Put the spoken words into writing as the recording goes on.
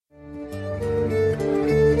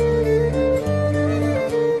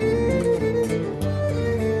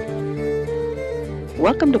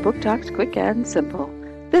Welcome to Book Talks Quick and Simple.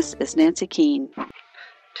 This is Nancy Keene.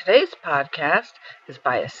 Today's podcast is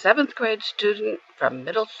by a 7th grade student from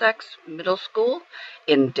Middlesex Middle School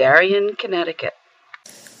in Darien, Connecticut.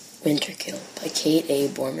 WINTERKILL by Kate A.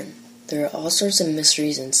 Boorman. There are all sorts of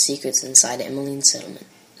mysteries and secrets inside Emmeline's settlement.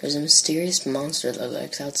 There's a mysterious monster that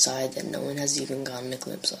lurks outside that no one has even gotten a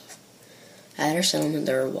glimpse of. At her settlement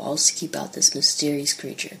there are walls to keep out this mysterious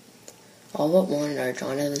creature. All but one are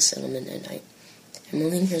drawn out of the settlement at night.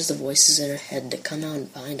 Emmeline hears the voices in her head that come out and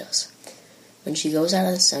find us. When she goes out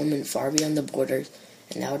of the settlement far beyond the borders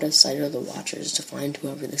and out of sight of the watchers to find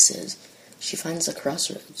whoever this is, she finds the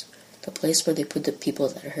crossroads, the place where they put the people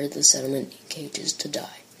that hurt the settlement in cages to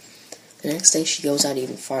die. The next day she goes out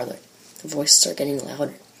even farther. The voices are getting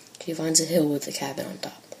louder. She finds a hill with a cabin on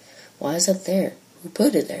top. Why is that there? Who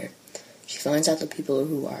put it there? She finds out the people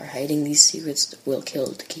who are hiding these secrets will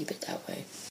kill to keep it that way.